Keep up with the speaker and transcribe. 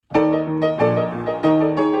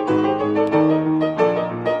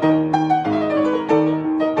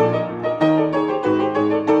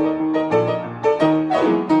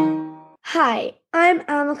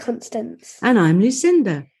Constance. And I'm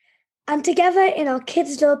Lucinda. And together in our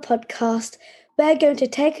Kids Law podcast, we're going to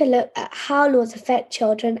take a look at how laws affect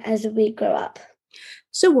children as we grow up.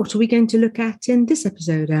 So what are we going to look at in this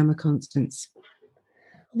episode, Emma Constance?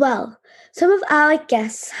 Well, some of our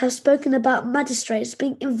guests have spoken about magistrates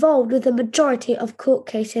being involved with the majority of court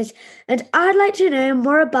cases, and I'd like to know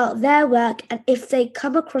more about their work and if they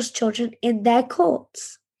come across children in their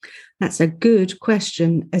courts. That's a good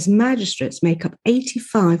question, as magistrates make up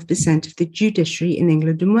 85% of the judiciary in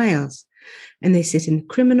England and Wales, and they sit in the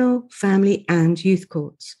criminal, family and youth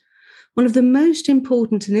courts. One of the most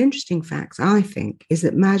important and interesting facts, I think, is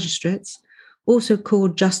that magistrates, also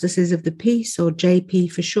called Justices of the Peace or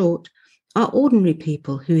JP for short, are ordinary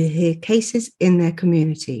people who hear cases in their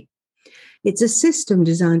community. It's a system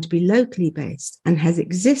designed to be locally based and has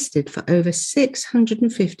existed for over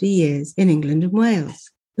 650 years in England and Wales.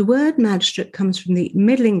 The word magistrate comes from the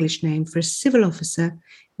Middle English name for a civil officer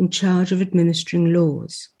in charge of administering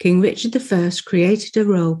laws. King Richard I created a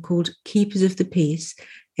role called Keepers of the Peace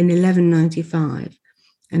in 1195,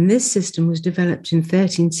 and this system was developed in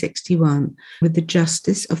 1361 with the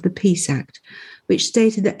Justice of the Peace Act, which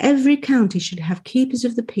stated that every county should have keepers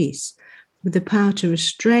of the peace with the power to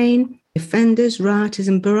restrain offenders, rioters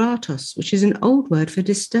and baratos, which is an old word for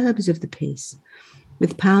disturbers of the peace,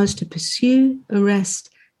 with powers to pursue, arrest,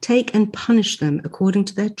 take and punish them according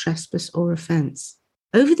to their trespass or offence.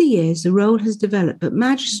 Over the years, the role has developed, but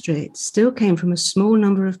magistrates still came from a small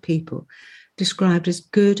number of people described as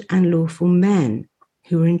good and lawful men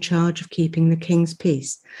who were in charge of keeping the king's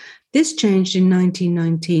peace. This changed in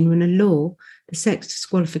 1919 when a law, the Sex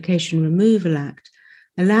Disqualification Removal Act,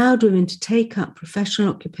 allowed women to take up professional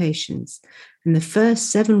occupations, and the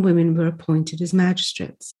first 7 women were appointed as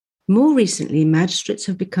magistrates. More recently, magistrates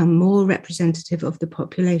have become more representative of the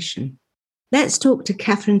population. Let's talk to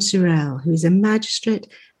Catherine Surrell, who is a magistrate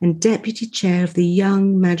and deputy chair of the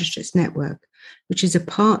Young Magistrates Network, which is a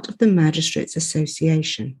part of the Magistrates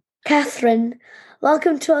Association. Catherine,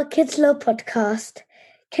 welcome to our Kids Law podcast.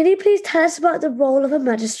 Can you please tell us about the role of a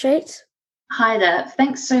magistrate? Hi there.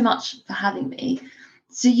 Thanks so much for having me.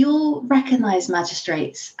 So you'll recognise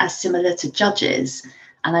magistrates as similar to judges,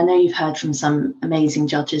 and I know you've heard from some amazing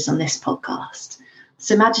judges on this podcast.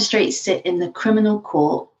 So magistrates sit in the criminal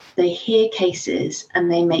court, they hear cases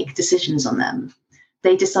and they make decisions on them.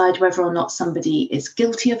 They decide whether or not somebody is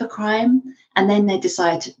guilty of a crime, and then they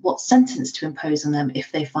decide what sentence to impose on them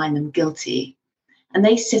if they find them guilty. And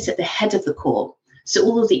they sit at the head of the court, so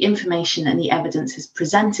all of the information and the evidence is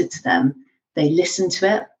presented to them. They listen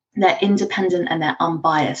to it, they're independent and they're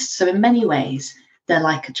unbiased. So in many ways, they're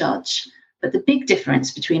like a judge. But the big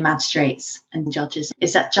difference between magistrates and judges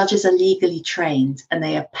is that judges are legally trained and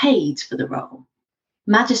they are paid for the role.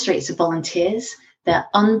 Magistrates are volunteers. They're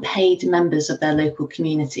unpaid members of their local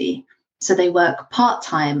community. So they work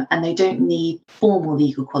part-time and they don't need formal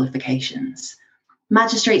legal qualifications.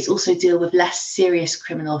 Magistrates also deal with less serious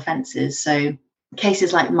criminal offences. So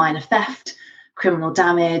cases like minor theft, criminal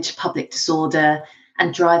damage, public disorder,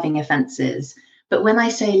 and driving offences. But when I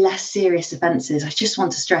say less serious offences, I just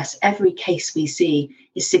want to stress every case we see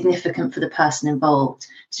is significant for the person involved.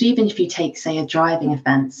 So even if you take, say, a driving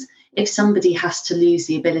offence, if somebody has to lose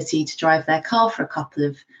the ability to drive their car for a couple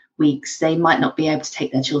of weeks, they might not be able to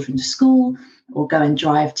take their children to school or go and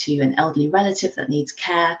drive to an elderly relative that needs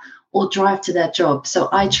care or drive to their job. So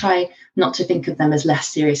I try not to think of them as less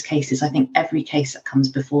serious cases. I think every case that comes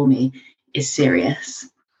before me is serious.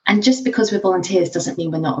 And just because we're volunteers doesn't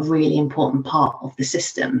mean we're not a really important part of the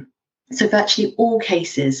system. So virtually all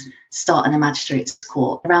cases start in a magistrate's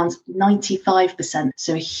court, around 95%.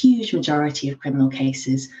 So a huge majority of criminal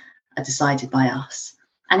cases are decided by us.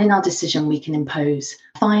 And in our decision, we can impose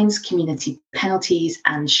fines, community penalties,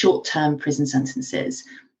 and short-term prison sentences.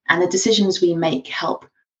 And the decisions we make help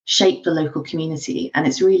shape the local community. And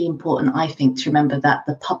it's really important, I think, to remember that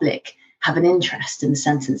the public have an interest in the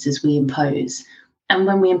sentences we impose. And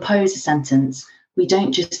when we impose a sentence, we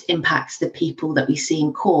don't just impact the people that we see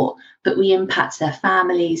in court, but we impact their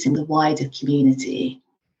families and the wider community.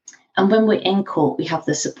 And when we're in court, we have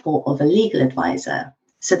the support of a legal advisor.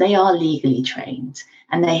 So they are legally trained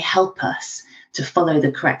and they help us to follow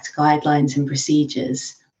the correct guidelines and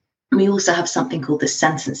procedures. We also have something called the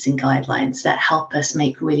sentencing guidelines that help us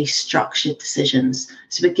make really structured decisions.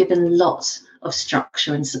 So we're given lots of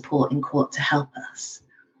structure and support in court to help us.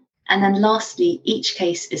 And then lastly, each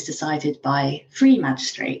case is decided by 3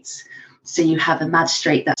 magistrates. So you have a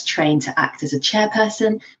magistrate that's trained to act as a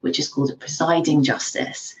chairperson, which is called a presiding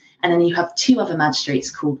justice. And then you have 2 other magistrates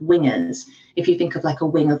called wingers. If you think of like a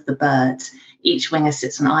wing of the bird, each winger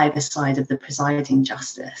sits on either side of the presiding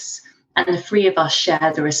justice. And the three of us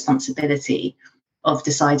share the responsibility of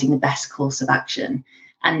deciding the best course of action.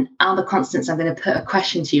 And Alma Constance, I'm going to put a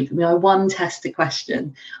question to you, my one tested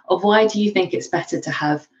question of why do you think it's better to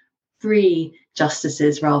have 3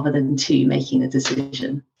 justices rather than 2 making a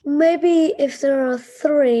decision? Maybe if there are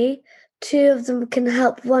 3, 2 of them can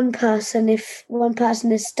help one person if one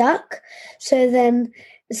person is stuck. So then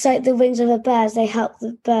it's like the wings of a bird, they help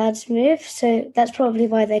the birds move. So that's probably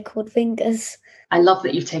why they're called wingers. I love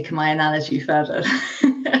that you've taken my analogy further.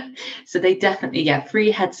 So they definitely,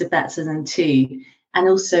 3 heads are better than 2. And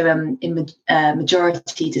also in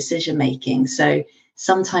majority decision making. So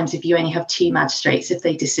sometimes if you only have 2 magistrates, if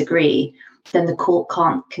they disagree, then the court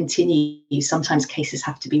can't continue. Sometimes cases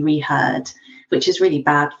have to be reheard, which is really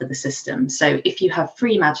bad for the system. So if you have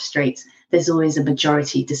 3 magistrates, there's always a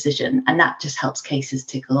majority decision, and that just helps cases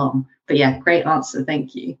tick along. But yeah, great answer.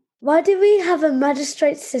 Thank you. Why do we have a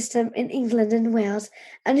magistrate system in England and Wales?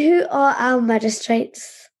 And who are our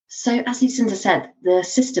magistrates? So as Lucinda said, the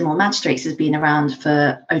system or magistrates has been around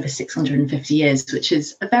for over 650 years, which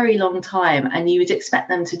is a very long time. And you would expect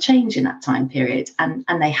them to change in that time period. And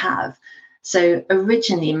they have. So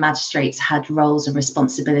originally, magistrates had roles and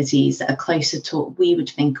responsibilities that are closer to what we would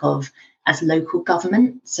think of as local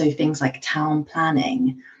government. So things like town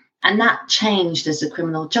planning. And that changed as the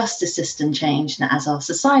criminal justice system changed and as our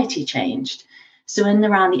society changed. So in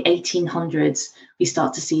around the 1800s, we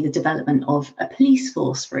start to see the development of a police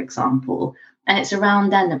force, for example. And it's around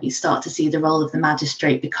then that we start to see the role of the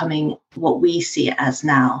magistrate becoming what we see it as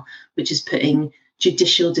now, which is putting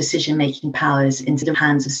judicial decision-making powers into the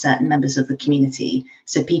hands of certain members of the community.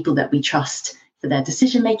 So people that we trust for their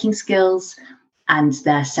decision-making skills and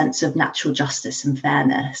their sense of natural justice and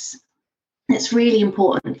fairness. It's really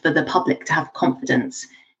important for the public to have confidence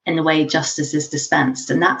in the way justice is dispensed.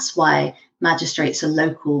 And that's why magistrates are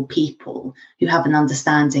local people who have an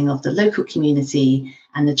understanding of the local community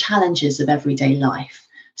and the challenges of everyday life.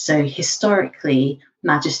 So historically,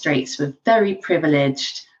 magistrates were very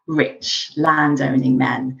privileged, rich, land-owning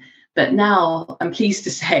men. But now I'm pleased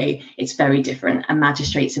to say it's very different and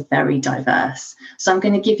magistrates are very diverse. So I'm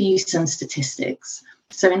going to give you some statistics.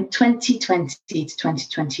 So in 2020 to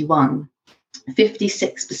 2021,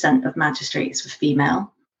 56% of magistrates were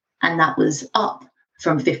female, and that was up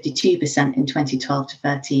from 52% in 2012 to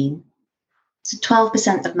 13. So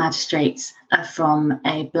 12% of magistrates are from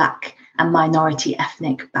a Black and minority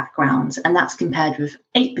ethnic background, and that's compared with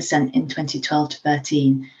 8% in 2012 to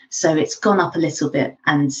 13. So it's gone up a little bit,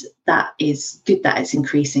 and that is good that it's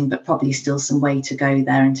increasing, but probably still some way to go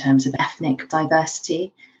there in terms of ethnic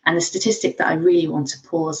diversity. And the statistic that I really want to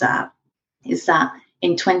pause at is that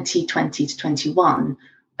in 2020 to 21,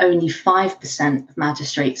 only 5% of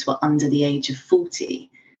magistrates were under the age of 40.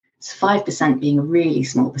 So 5% being a really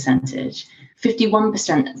small percentage.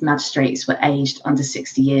 51% of magistrates were aged under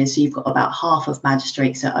 60 years. So you've got about half of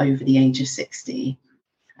magistrates are over the age of 60.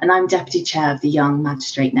 And I'm deputy chair of the Young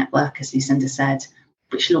Magistrate Network, as Lucinda said,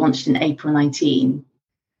 which launched in April 19.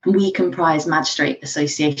 And we comprise Magistrate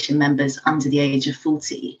Association members under the age of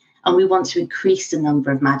 40. And we want to increase the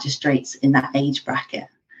number of magistrates in that age bracket.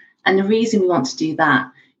 And the reason we want to do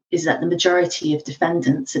that is that the majority of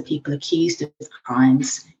defendants are people accused of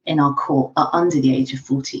crimes in our court are under the age of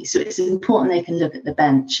 40. So it's important they can look at the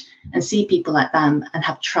bench and see people like them and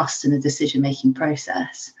have trust in the decision-making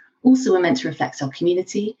process. Also, we're meant to reflect our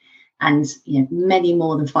community, and many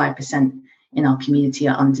more than 5% in our community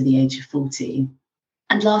are under the age of 40.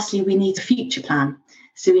 And lastly, we need a future plan.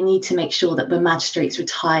 So we need to make sure that when magistrates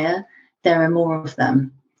retire, there are more of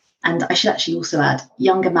them. And I should actually also add,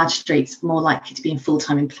 younger magistrates are more likely to be in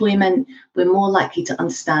full-time employment. We're more likely to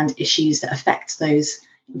understand issues that affect those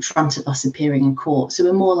in front of us appearing in court. So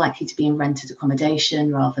we're more likely to be in rented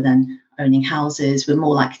accommodation rather than owning houses. We're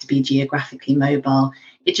more likely to be geographically mobile.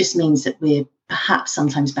 It just means that we're perhaps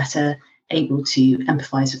sometimes better able to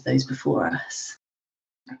empathise with those before us.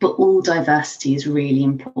 But all diversity is really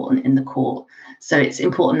important in the court. So it's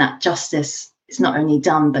important that justice is not only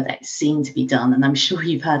done, but that it's seen to be done. And I'm sure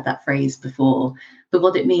you've heard that phrase before. But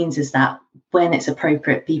what it means is that when it's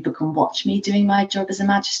appropriate, people can watch me doing my job as a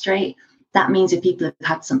magistrate. That means if people have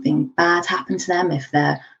had something bad happen to them, if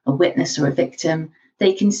they're a witness or a victim,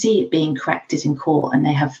 they can see it being corrected in court and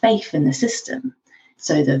they have faith in the system.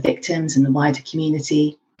 So the victims and the wider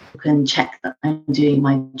community can check that I'm doing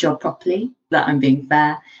my job properly, that I'm being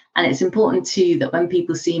fair. And it's important too that when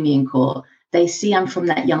people see me in court, they see I'm from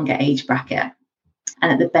that younger age bracket,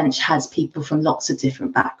 and that the bench has people from lots of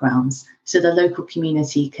different backgrounds. So the local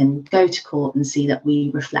community can go to court and see that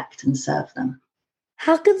we reflect and serve them.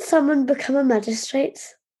 How can someone become a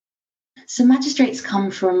magistrate? So magistrates come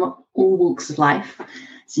from all walks of life.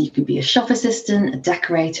 So you could be a shop assistant, a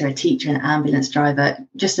decorator, a teacher, an ambulance driver,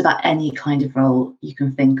 just about any kind of role you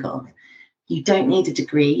can think of. You don't need a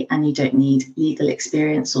degree and you don't need legal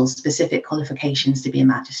experience or specific qualifications to be a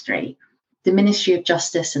magistrate. The Ministry of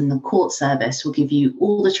Justice and the court service will give you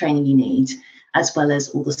all the training you need, as well as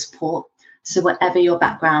all the support. So whatever your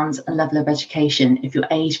background and level of education, if you're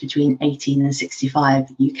aged between 18 and 65,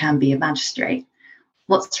 you can be a magistrate.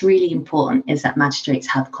 What's really important is that magistrates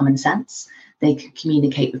have common sense. They can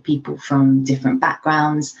communicate with people from different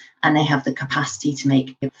backgrounds, and they have the capacity to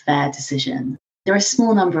make a fair decision. There are a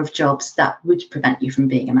small number of jobs that would prevent you from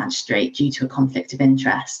being a magistrate due to a conflict of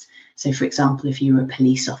interest. So, for example, if you were a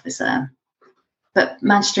police officer. But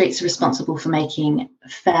magistrates are responsible for making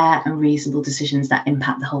fair and reasonable decisions that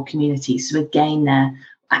impact the whole community. So again, they're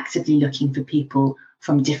actively looking for people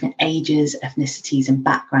from different ages, ethnicities and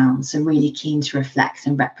backgrounds. So really keen to reflect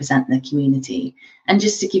and represent the community. And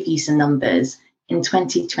just to give you some numbers, in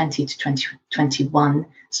 2020 to 2021,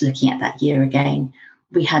 so looking at that year again,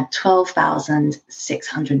 we had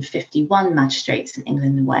 12,651 magistrates in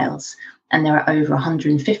England and Wales. And there are over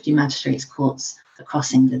 150 magistrates' courts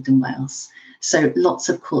across England and Wales. So lots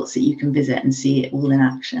of courts that you can visit and see it all in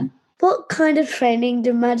action. What kind of training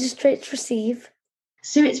do magistrates receive?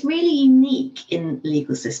 So it's really unique in the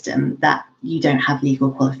legal system that you don't have legal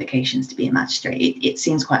qualifications to be a magistrate. It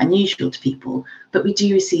seems quite unusual to people, but we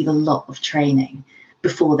do receive a lot of training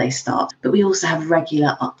before they start. But we also have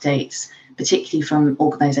regular updates, particularly from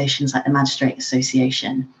organisations like the Magistrate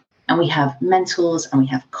Association. And we have mentors and we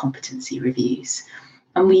have competency reviews.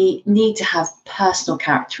 And we need to have personal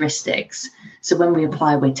characteristics. So when we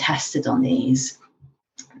apply, we're tested on these.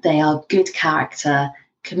 They are good character,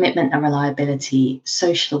 commitment and reliability,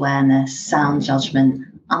 social awareness, sound judgment,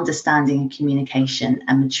 understanding and communication,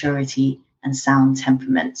 and maturity and sound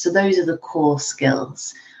temperament. So those are the core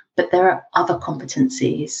skills. But there are other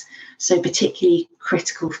competencies. So particularly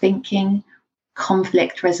critical thinking,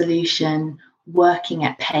 conflict resolution, working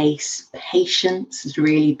at pace, patience is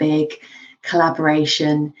really big,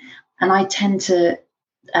 collaboration. And I tend to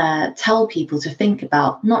tell people to think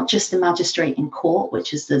about not just the magistrate in court,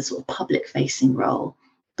 which is the sort of public facing role,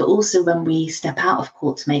 but also when we step out of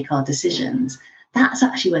court to make our decisions. That's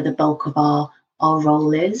actually where the bulk of our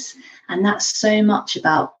role is. And that's so much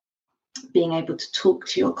about being able to talk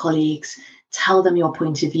to your colleagues, tell them your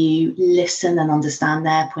point of view, listen and understand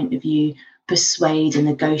their point of view, persuade and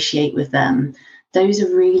negotiate with them. Those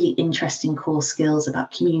are really interesting core skills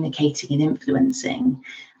about communicating and influencing.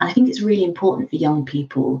 And I think it's really important for young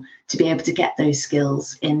people to be able to get those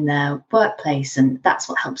skills in their workplace. And that's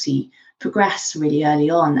what helps you progress really early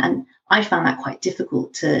on. And I found that quite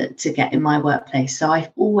difficult to get in my workplace. So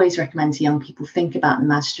I always recommend to young people think about the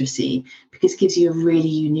magistracy, because it gives you a really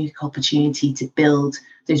unique opportunity to build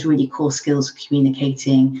those really core skills of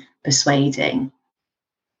communicating, persuading.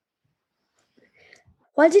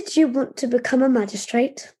 Why did you want to become a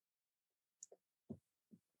magistrate?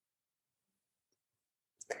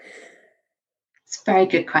 It's a very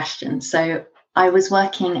good question. So I was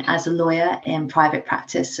working as a lawyer in private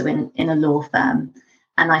practice, so in a law firm,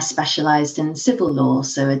 and I specialised in civil law,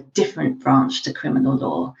 so a different branch to criminal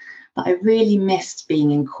law. But I really missed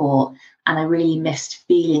being in court, and I really missed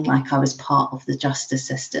feeling like I was part of the justice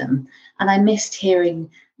system. And I missed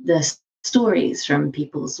hearing the stories from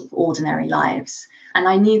people's ordinary lives. And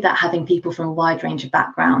I knew that having people from a wide range of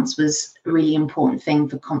backgrounds was a really important thing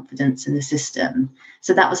for confidence in the system.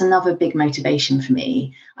 So that was another big motivation for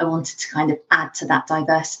me. I wanted to kind of add to that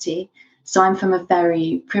diversity. So I'm from a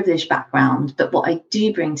very privileged background, but what I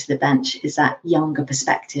do bring to the bench is that younger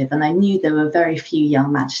perspective. And I knew there were very few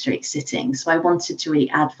young magistrates sitting, so I wanted to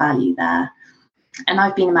really add value there. And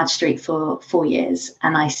I've been a magistrate for 4 years,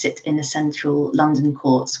 and I sit in the central London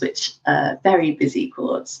courts, which are very busy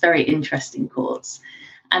courts, very interesting courts.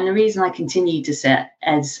 And the reason I continue to sit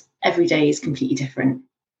is every day is completely different.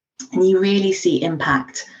 And you really see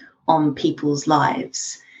impact on people's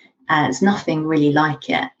lives. There's nothing really like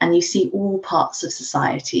it. And you see all parts of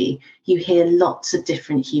society. You hear lots of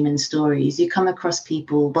different human stories. You come across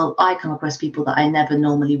people, well, I come across people that I never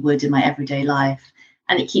normally would in my everyday life.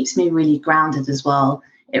 And it keeps me really grounded as well.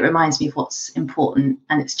 It reminds me of what's important.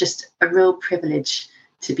 And it's just a real privilege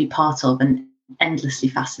to be part of and endlessly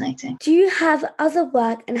fascinating. Do you have other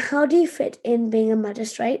work, and how do you fit in being a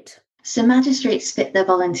magistrate? So magistrates fit their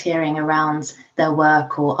volunteering around their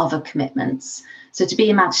work or other commitments. So to be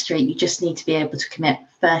a magistrate, you just need to be able to commit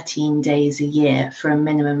 13 days a year for a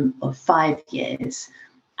minimum of 5 years.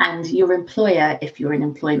 And your employer, if you're in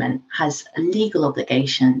employment, has a legal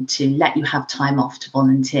obligation to let you have time off to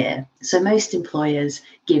volunteer. So most employers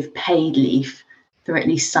give paid leave for at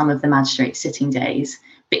least some of the magistrate sitting days,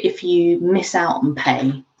 But if you miss out on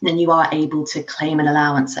pay, then you are able to claim an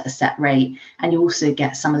allowance at a set rate, and you also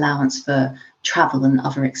get some allowance for travel and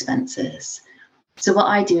other expenses. So what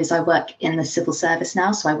I do is I work in the civil service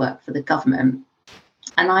now, so I work for the government,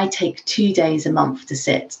 and I take 2 days a month to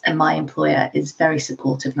sit, and my employer is very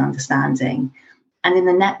supportive and understanding. And in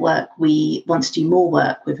the network, we want to do more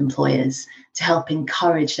work with employers to help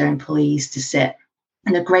encourage their employees to sit,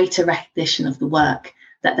 and a greater recognition of the work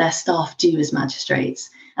that their staff do as magistrates.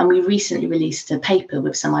 And we recently released a paper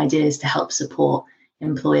with some ideas to help support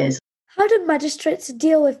employers. How do magistrates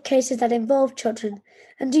deal with cases that involve children?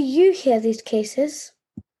 And do you hear these cases?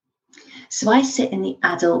 So I sit in the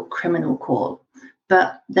adult criminal court,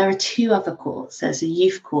 but there are 2 other courts. There's a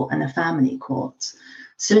youth court and a family court.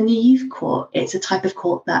 So in the youth court, it's a type of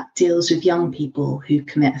court that deals with young people who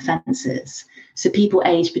commit offences. So people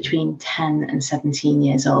aged between 10 and 17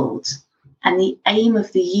 years old. And the aim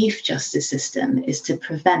of the youth justice system is to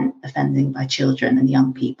prevent offending by children and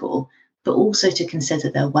young people, but also to consider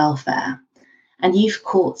their welfare. And youth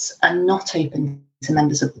courts are not open to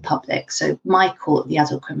members of the public. So my court, the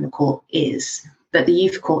adult criminal court, is, but the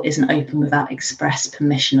youth court isn't open without express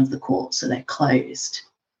permission of the court, so they're closed.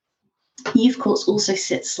 Youth courts also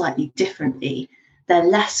sit slightly differently. They're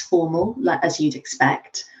less formal, as you'd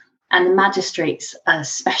expect, and the magistrates are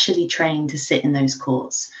specially trained to sit in those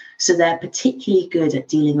courts. So they're particularly good at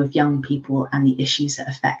dealing with young people and the issues that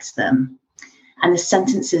affect them. And the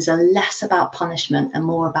sentences are less about punishment and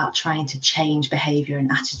more about trying to change behaviour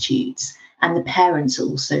and attitudes. And the parents are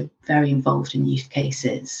also very involved in youth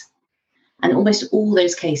cases. And almost all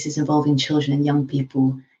those cases involving children and young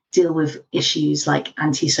people deal with issues like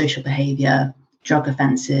antisocial behaviour, drug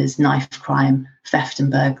offences, knife crime, theft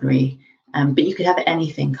and burglary. But you could have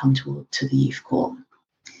anything come to the youth court.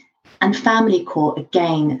 And family court,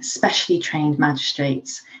 again, specially trained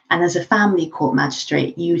magistrates. And as a family court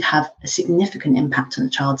magistrate, you'd have a significant impact on a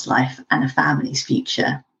child's life and a family's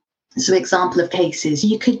future. So example of cases,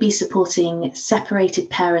 you could be supporting separated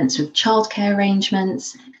parents with childcare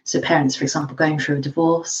arrangements. So parents, for example, going through a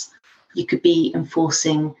divorce. You could be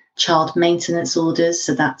enforcing child maintenance orders.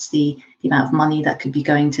 So that's the amount of money that could be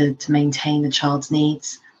going to maintain the child's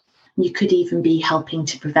needs. You could even be helping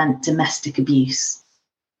to prevent domestic abuse.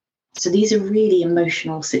 So these are really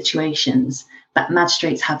emotional situations, but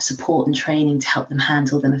magistrates have support and training to help them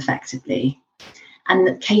handle them effectively. And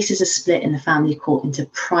the cases are split in the family court into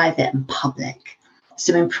private and public.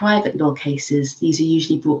 So in private law cases, these are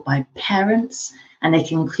usually brought by parents, and they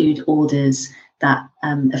can include orders that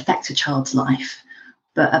affect a child's life.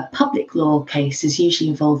 But a public law case is usually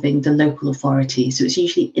involving the local authority. So it's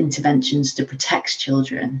usually interventions to protect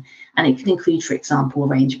children. And it can include, for example,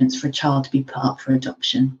 arrangements for a child to be put up for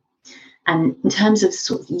adoption. And in terms of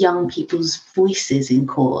sort of young people's voices in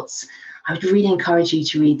courts, I would really encourage you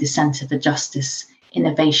to read the Centre for Justice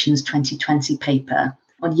Innovations 2020 paper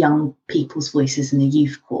on young people's voices in the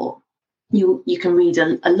youth court. You can read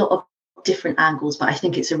a lot of different angles, but I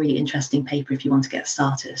think it's a really interesting paper if you want to get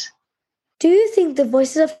started. Do you think the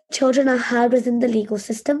voices of children are heard within the legal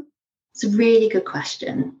system? It's a really good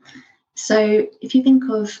question. So if you think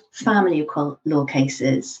of family law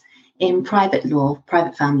cases, in private law,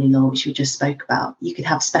 private family law, which we just spoke about, you could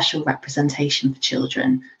have special representation for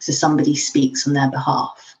children. So somebody speaks on their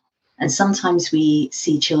behalf. And sometimes we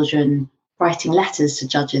see children writing letters to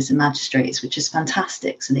judges and magistrates, which is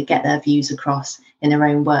fantastic. So they get their views across in their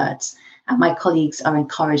own words. And my colleagues are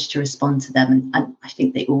encouraged to respond to them, and I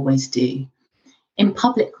think they always do. In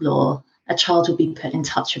public law, a child will be put in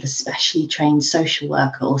touch with a specially trained social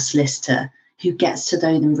worker or solicitor who gets to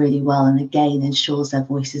know them really well and again ensures their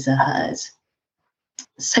voices are heard.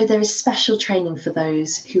 So there is special training for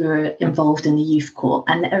those who are involved in the youth court,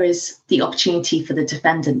 and there is the opportunity for the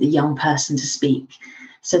defendant, the young person, to speak.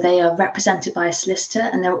 So they are represented by a solicitor,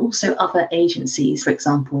 and there are also other agencies. For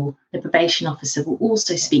example, the probation officer will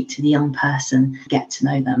also speak to the young person, get to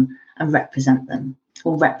know them and represent them,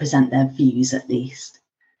 or represent their views at least.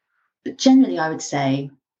 But generally, I would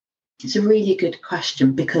say it's a really good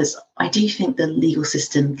question, because I do think the legal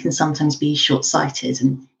system can sometimes be short-sighted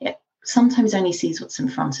and it sometimes only sees what's in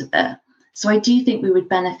front of it. So I do think we would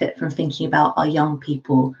benefit from thinking about our young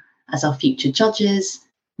people as our future judges,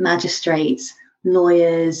 magistrates,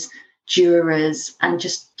 lawyers, jurors, and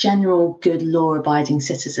just general good law-abiding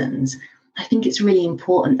citizens. I think it's really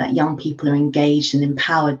important that young people are engaged and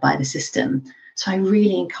empowered by the system. So I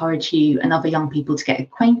really encourage you and other young people to get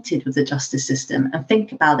acquainted with the justice system and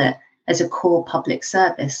think about it as a core public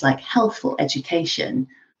service like health or education.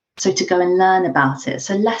 So to go and learn about it.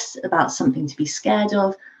 So less about something to be scared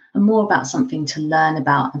of and more about something to learn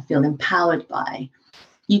about and feel empowered by.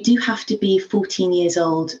 You do have to be 14 years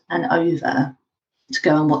old and over to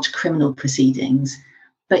go and watch criminal proceedings,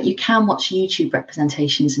 but you can watch YouTube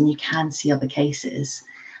representations and you can see other cases.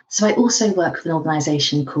 So I also work with an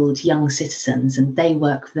organisation called Young Citizens, and they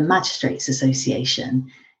work with the Magistrates Association.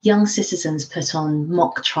 Young Citizens put on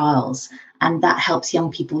mock trials, and that helps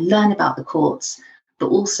young people learn about the courts, but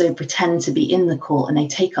also pretend to be in the court, and they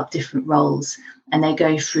take up different roles and they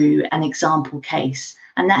go through an example case.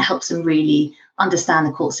 And that helps them really understand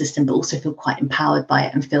the court system, but also feel quite empowered by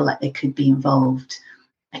it and feel like they could be involved.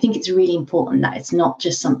 I think it's really important that it's not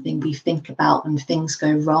just something we think about when things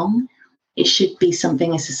go wrong. It should be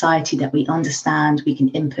something as society that we understand, we can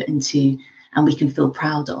input into, and we can feel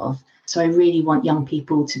proud of. So I really want young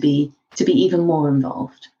people to be even more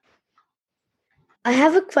involved. I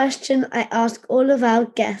have a question I ask all of our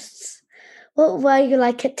guests. What were you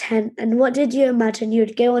like at 10, and what did you imagine you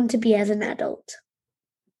would go on to be as an adult?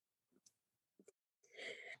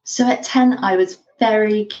 So at 10, I was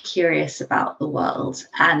very curious about the world,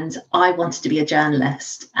 and I wanted to be a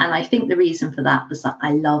journalist. And I think the reason for that was that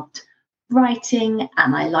I loved writing,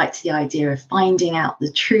 and I liked the idea of finding out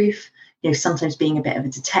the truth, sometimes being a bit of a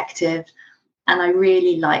detective. And I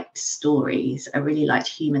really liked stories. I really liked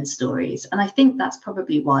human stories. And I think that's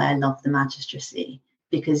probably why I love the magistracy,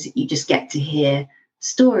 because you just get to hear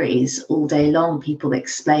stories all day long. People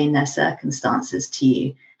explain their circumstances to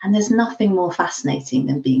you. And there's nothing more fascinating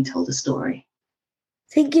than being told a story.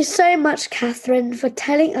 Thank you so much, Catherine, for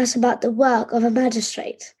telling us about the work of a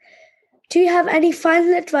magistrate. Do you have any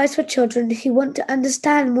final advice for children who want to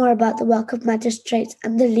understand more about the work of magistrates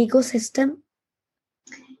and the legal system?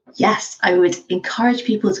 Yes, I would encourage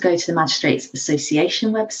people to go to the Magistrates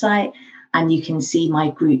Association website, and you can see my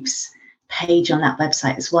group's page on that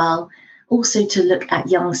website as well. Also to look at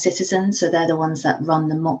Young Citizens, so they're the ones that run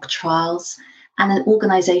the mock trials, and an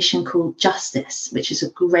organisation called Justice, which is a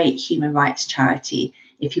great human rights charity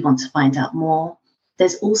if you want to find out more.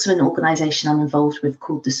 There's also an organisation I'm involved with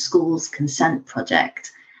called the Schools Consent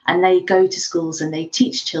Project, and they go to schools and they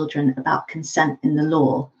teach children about consent in the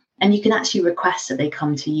law. And you can actually request that they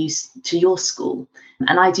come to your school.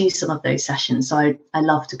 And I do some of those sessions, so I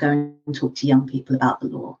love to go and talk to young people about the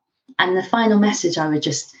law. And the final message I would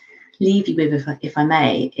just leave you with, if I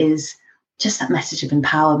may, is just that message of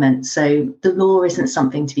empowerment. So the law isn't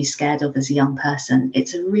something to be scared of as a young person.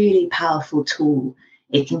 It's a really powerful tool.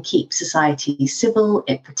 It can keep society civil,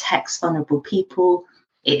 it protects vulnerable people,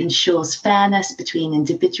 it ensures fairness between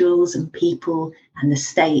individuals and people and the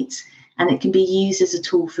state, and it can be used as a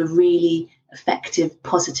tool for really effective,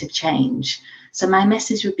 positive change. So my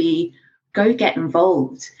message would be, go get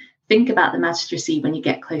involved. Think about the magistracy when you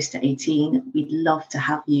get close to 18. We'd love to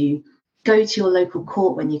have you. Go to your local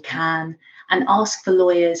court when you can, and ask for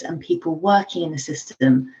lawyers and people working in the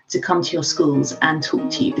system to come to your schools and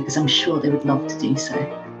talk to you, because I'm sure they would love to do so.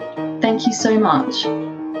 Thank you so much.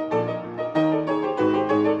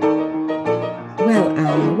 Well,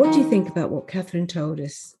 Alma, what do you think about what Catherine told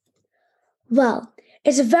us? Well,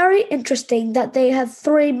 it's very interesting that they have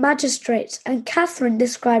 3 magistrates, and Catherine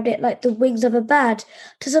described it like the wings of a bird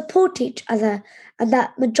to support each other, and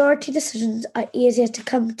that majority decisions are easier to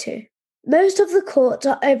come to. Most of the courts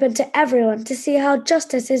are open to everyone to see how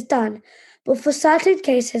justice is done, but for certain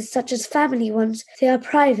cases, such as family ones, they are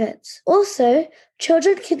private. Also,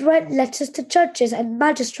 children can write letters to judges and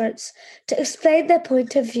magistrates to explain their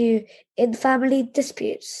point of view in family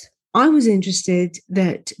disputes. I was interested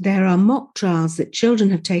that there are mock trials that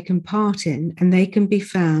children have taken part in, and they can be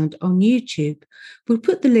found on YouTube. We'll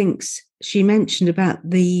put the links she mentioned about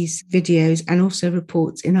these videos and also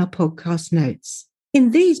reports in our podcast notes.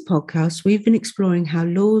 In these podcasts, we've been exploring how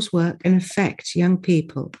laws work and affect young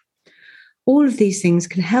people. All of these things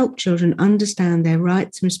can help children understand their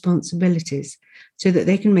rights and responsibilities so that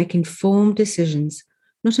they can make informed decisions,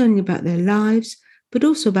 not only about their lives, but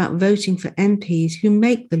also about voting for MPs who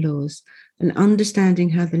make the laws and understanding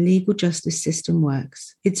how the legal justice system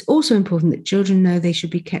works. It's also important that children know they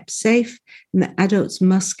should be kept safe and that adults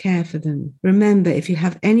must care for them. Remember, if you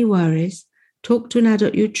have any worries, talk to an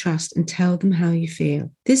adult you trust and tell them how you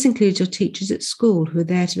feel. This includes your teachers at school who are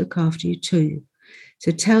there to look after you too.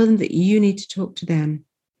 So tell them that you need to talk to them.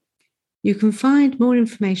 You can find more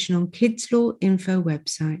information on Kids Law Info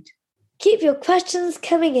website. Keep your questions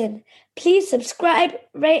coming in. Please subscribe,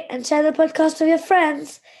 rate, and share the podcast with your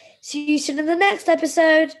friends. See you soon in the next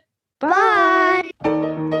episode. Bye!